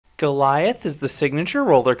Goliath is the signature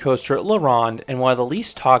roller coaster at Ronde and one of the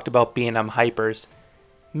least talked about B&M hypers.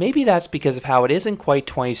 Maybe that's because of how it isn't quite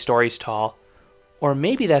 20 stories tall, or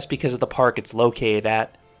maybe that's because of the park it's located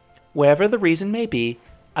at. Whatever the reason may be,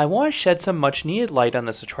 I want to shed some much needed light on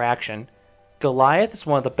this attraction. Goliath is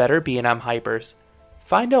one of the better B&M hypers.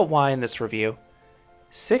 Find out why in this review.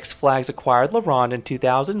 Six Flags acquired Ronde in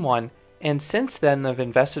 2001, and since then they've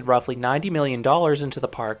invested roughly $90 million into the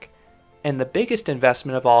park. And the biggest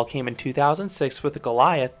investment of all came in 2006 with the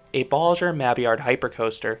Goliath, a Bolliger Mabillard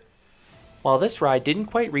hypercoaster. While this ride didn't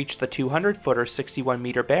quite reach the 200-foot or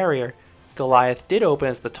 61-meter barrier, Goliath did open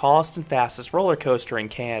as the tallest and fastest roller coaster in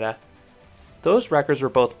Canada. Those records were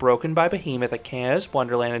both broken by Behemoth at Canada's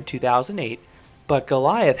Wonderland in 2008, but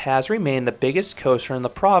Goliath has remained the biggest coaster in the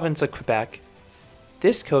province of Quebec.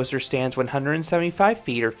 This coaster stands 175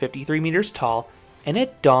 feet or 53 meters tall, and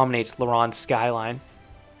it dominates Ronde's skyline.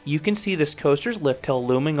 You can see this coaster's lift hill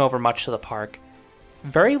looming over much of the park.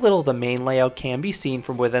 Very little of the main layout can be seen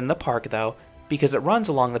from within the park though, because it runs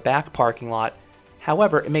along the back parking lot.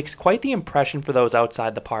 However, it makes quite the impression for those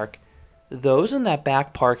outside the park. Those in that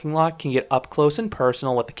back parking lot can get up close and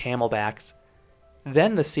personal with the camelbacks.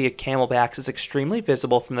 Then the sea of camelbacks is extremely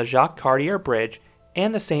visible from the Jacques Cartier Bridge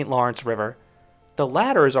and the St. Lawrence River. The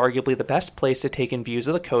latter is arguably the best place to take in views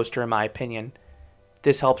of the coaster in my opinion.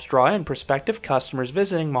 This helps draw in prospective customers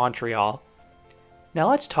visiting Montreal. Now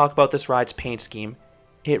let's talk about this ride's paint scheme.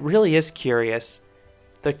 It really is curious.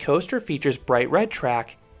 The coaster features bright red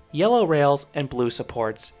track, yellow rails, and blue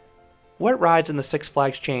supports. What rides in the Six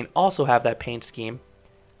Flags chain also have that paint scheme?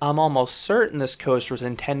 I'm almost certain this coaster was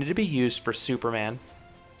intended to be used for Superman.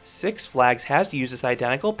 Six Flags has used this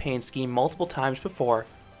identical paint scheme multiple times before,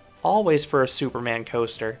 always for a Superman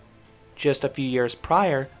coaster. Just a few years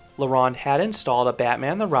prior, Ronde had installed a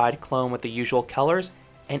Batman the Ride clone with the usual colors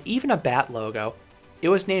and even a bat logo. It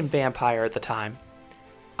was named Vampire at the time.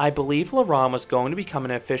 I believe Ronde was going to become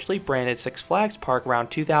an officially branded Six Flags park around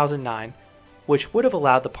 2009, which would have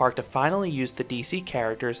allowed the park to finally use the DC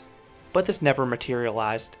characters, but this never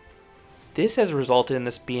materialized. This has resulted in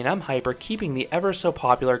this B&M hyper keeping the ever so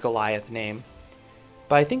popular Goliath name.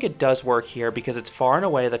 But I think it does work here because it's far and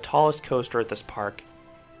away the tallest coaster at this park.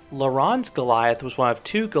 Ronde's Goliath was one of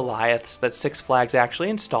two Goliaths that Six Flags actually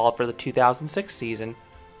installed for the 2006 season,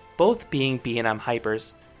 both being B&M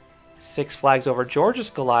hypers. Six Flags Over George's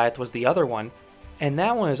Goliath was the other one, and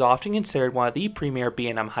that one is often considered one of the premier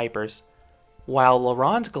B&M hypers. While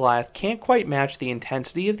Ronde's Goliath can't quite match the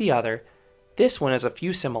intensity of the other, this one has a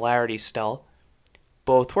few similarities still.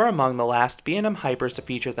 Both were among the last B&M hypers to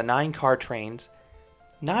feature the 9-car trains.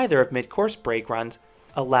 Neither have mid-course brake runs,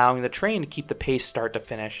 allowing the train to keep the pace start to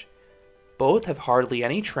finish. Both have hardly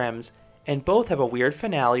any trims, and both have a weird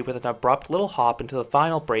finale with an abrupt little hop into the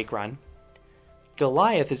final brake run.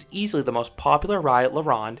 Goliath is easily the most popular ride at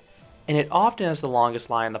Ronde, and it often has the longest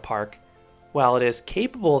line in the park. While it is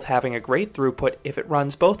capable of having a great throughput if it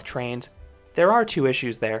runs both trains, there are two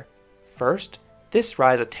issues there. First, this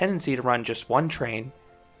ride has a tendency to run just one train.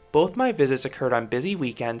 Both my visits occurred on busy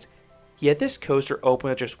weekends, yet this coaster opened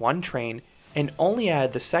with just one train and only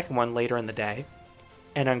added the second one later in the day.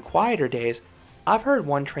 And on quieter days, I've heard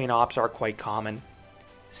one-train ops are quite common.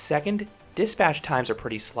 Second, dispatch times are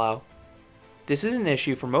pretty slow. This is an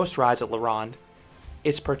issue for most rides at Ronde.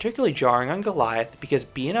 It's particularly jarring on Goliath because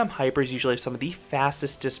B&M hypers usually have some of the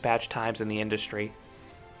fastest dispatch times in the industry.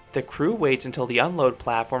 The crew waits until the unload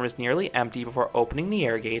platform is nearly empty before opening the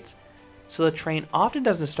air gates, so the train often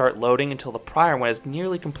doesn't start loading until the prior one has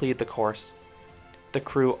nearly completed the course. The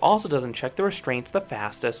crew also doesn't check the restraints the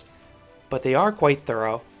fastest, but they are quite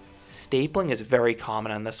thorough. Stapling is very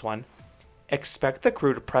common on this one. Expect the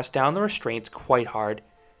crew to press down the restraints quite hard.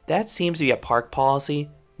 That seems to be a park policy,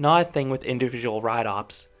 not a thing with individual ride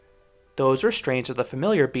ops. Those restraints are the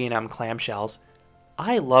familiar B&M clamshells.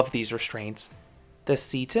 I love these restraints. The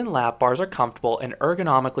seats and lap bars are comfortable and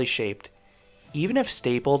ergonomically shaped. Even if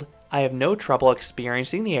stapled, I have no trouble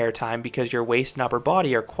experiencing the airtime because your waist and upper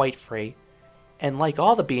body are quite free. And like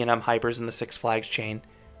all the B&M hypers in the Six Flags chain,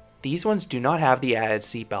 these ones do not have the added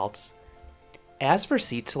seatbelts. As for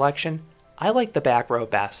seat selection, I like the back row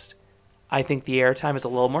best. I think the airtime is a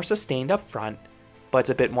little more sustained up front, but it's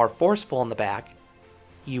a bit more forceful in the back.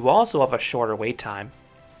 You also have a shorter wait time.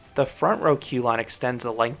 The front row queue line extends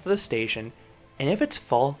the length of the station, and if it's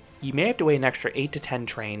full, you may have to wait an extra 8 to 10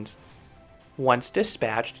 trains. Once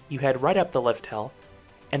dispatched, you head right up the lift hill,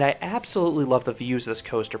 and I absolutely love the views this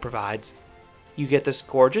coaster provides. You get this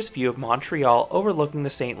gorgeous view of Montreal overlooking the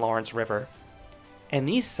St. Lawrence River. And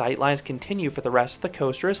these sightlines continue for the rest of the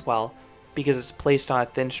coaster as well, because it's placed on a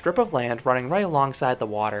thin strip of land running right alongside the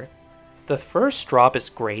water. The first drop is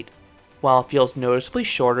great. While it feels noticeably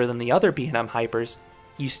shorter than the other B&M Hypers,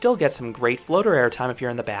 you still get some great floater airtime if you're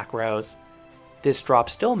in the back rows. This drop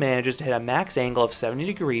still manages to hit a max angle of 70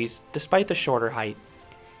 degrees despite the shorter height.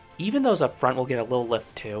 Even those up front will get a little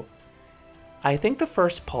lift too. I think the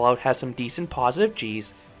first pullout has some decent positive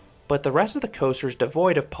Gs, but the rest of the coaster is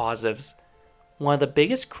devoid of positives. One of the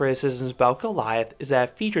biggest criticisms about Goliath is that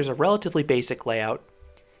it features a relatively basic layout.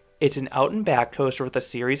 It's an out and back coaster with a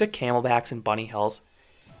series of camelbacks and bunny hills.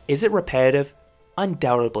 Is it repetitive?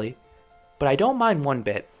 Undoubtedly, but I don't mind one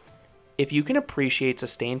bit. If you can appreciate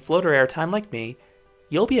sustained floater airtime like me,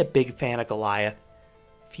 you'll be a big fan of Goliath.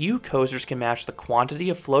 Few coasters can match the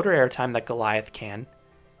quantity of floater airtime that Goliath can.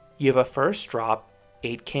 You have a first drop,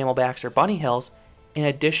 8 camelbacks or bunny hills, and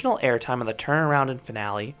additional airtime on the turnaround and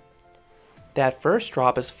finale. That first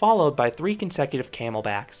drop is followed by 3 consecutive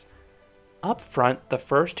camelbacks. Up front, the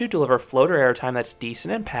first 2 deliver floater airtime that's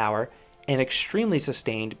decent in power and extremely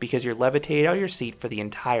sustained because you're levitated out of your seat for the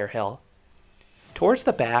entire hill. Towards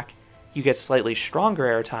the back, you get slightly stronger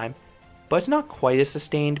airtime, but it's not quite as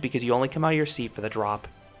sustained because you only come out of your seat for the drop.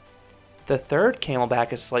 The third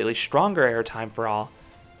camelback is slightly stronger airtime for all.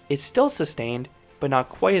 It's still sustained, but not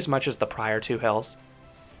quite as much as the prior 2 hills.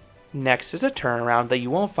 Next is a turnaround that you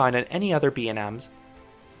won't find on any other B&Ms.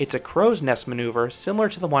 It's a crow's nest maneuver similar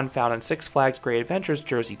to the one found on Six Flags Great Adventure's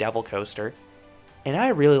Jersey Devil coaster, and I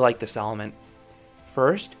really like this element.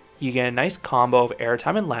 First, you get a nice combo of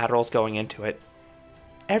airtime and laterals going into it.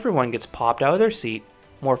 Everyone gets popped out of their seat,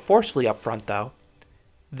 more forcefully up front though.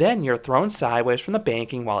 Then you're thrown sideways from the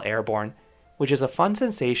banking while airborne, which is a fun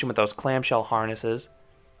sensation with those clamshell harnesses.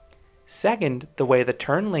 Second, the way the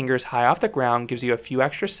turn lingers high off the ground gives you a few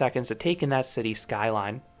extra seconds to take in that city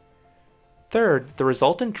skyline. Third, the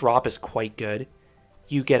resultant drop is quite good.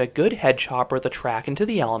 You get a good head chopper with the track into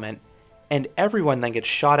the element, and everyone then gets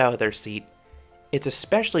shot out of their seat. It's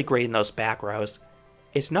especially great in those back rows.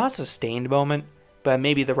 It's not a sustained moment, but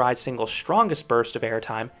maybe the ride's single strongest burst of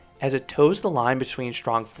airtime as it toes the line between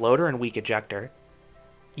strong floater and weak ejector.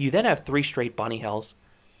 You then have 3 straight bunny hills.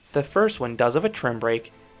 The first one does have a trim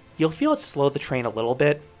brake. You'll feel it slow the train a little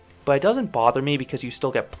bit, but it doesn't bother me because you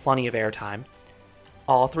still get plenty of airtime.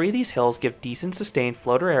 All 3 of these hills give decent sustained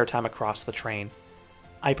floater airtime across the train.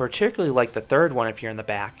 I particularly like the third one if you're in the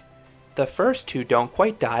back. The first 2 don't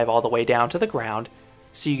quite dive all the way down to the ground,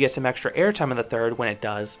 so you get some extra airtime in the third when it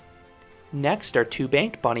does. Next are 2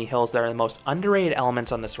 banked bunny hills that are the most underrated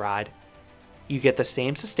elements on this ride. You get the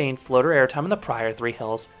same sustained floater airtime in the prior 3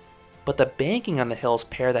 hills, but the banking on the hills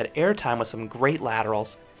pair that airtime with some great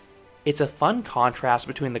laterals. It's a fun contrast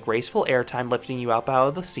between the graceful airtime lifting you up out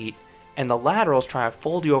of the seat and the laterals trying to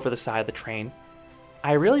fold you over the side of the train.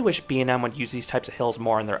 I really wish B&M would use these types of hills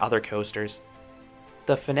more in their other coasters.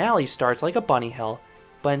 The finale starts like a bunny hill,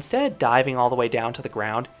 but instead of diving all the way down to the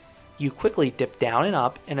ground, you quickly dip down and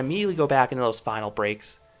up and immediately go back into those final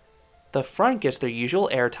breaks. The front gets their usual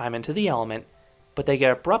airtime into the element, but they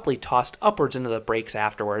get abruptly tossed upwards into the breaks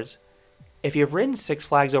afterwards. If you've ridden Six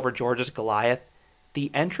Flags Over Georgia's Goliath,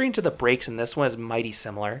 the entry into the breaks in this one is mighty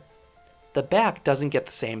similar. The back doesn't get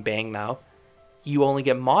the same bang though. You only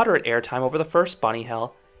get moderate airtime over the first bunny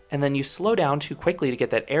hill, and then you slow down too quickly to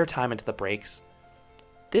get that airtime into the breaks.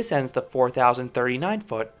 This ends the 4,039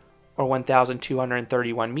 foot, or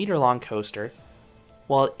 1,231 meter long coaster.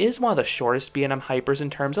 While it is one of the shortest B&M Hypers in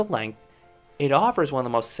terms of length, it offers one of the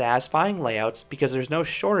most satisfying layouts because there's no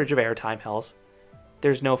shortage of airtime hills.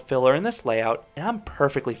 There's no filler in this layout, and I'm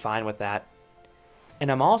perfectly fine with that.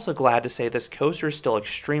 And I'm also glad to say this coaster is still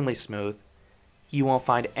extremely smooth. You won't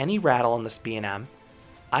find any rattle in this B&M.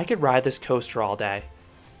 I could ride this coaster all day.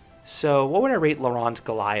 So what would I rate Ronde's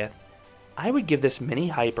Goliath? I would give this mini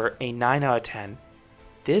hyper a 9 out of 10.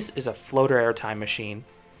 This is a floater airtime machine.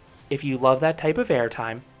 If you love that type of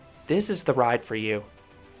airtime, this is the ride for you.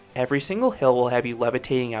 Every single hill will have you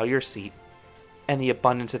levitating out of your seat, and the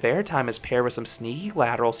abundance of airtime is paired with some sneaky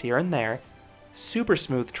laterals here and there, super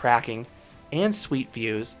smooth tracking, and sweet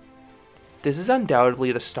views. This is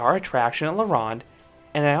undoubtedly the star attraction at Ronde,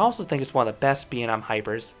 and I also think it's one of the best B&M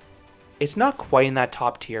Hypers. It's not quite in that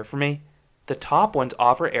top tier for me. The top ones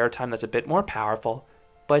offer airtime that's a bit more powerful,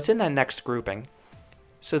 but it's in that next grouping.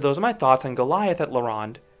 So those are my thoughts on Goliath at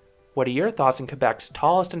Ronde. What are your thoughts on Quebec's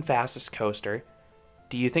tallest and fastest coaster?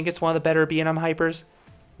 Do you think it's one of the better B&M Hypers?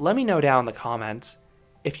 Let me know down in the comments.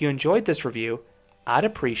 If you enjoyed this review, I'd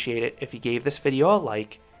appreciate it if you gave this video a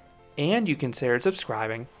like, and you considered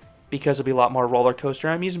subscribing, because there'll be a lot more roller coaster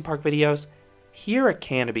and amusement park videos here at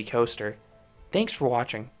Canopy Coaster. Thanks for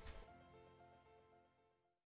watching.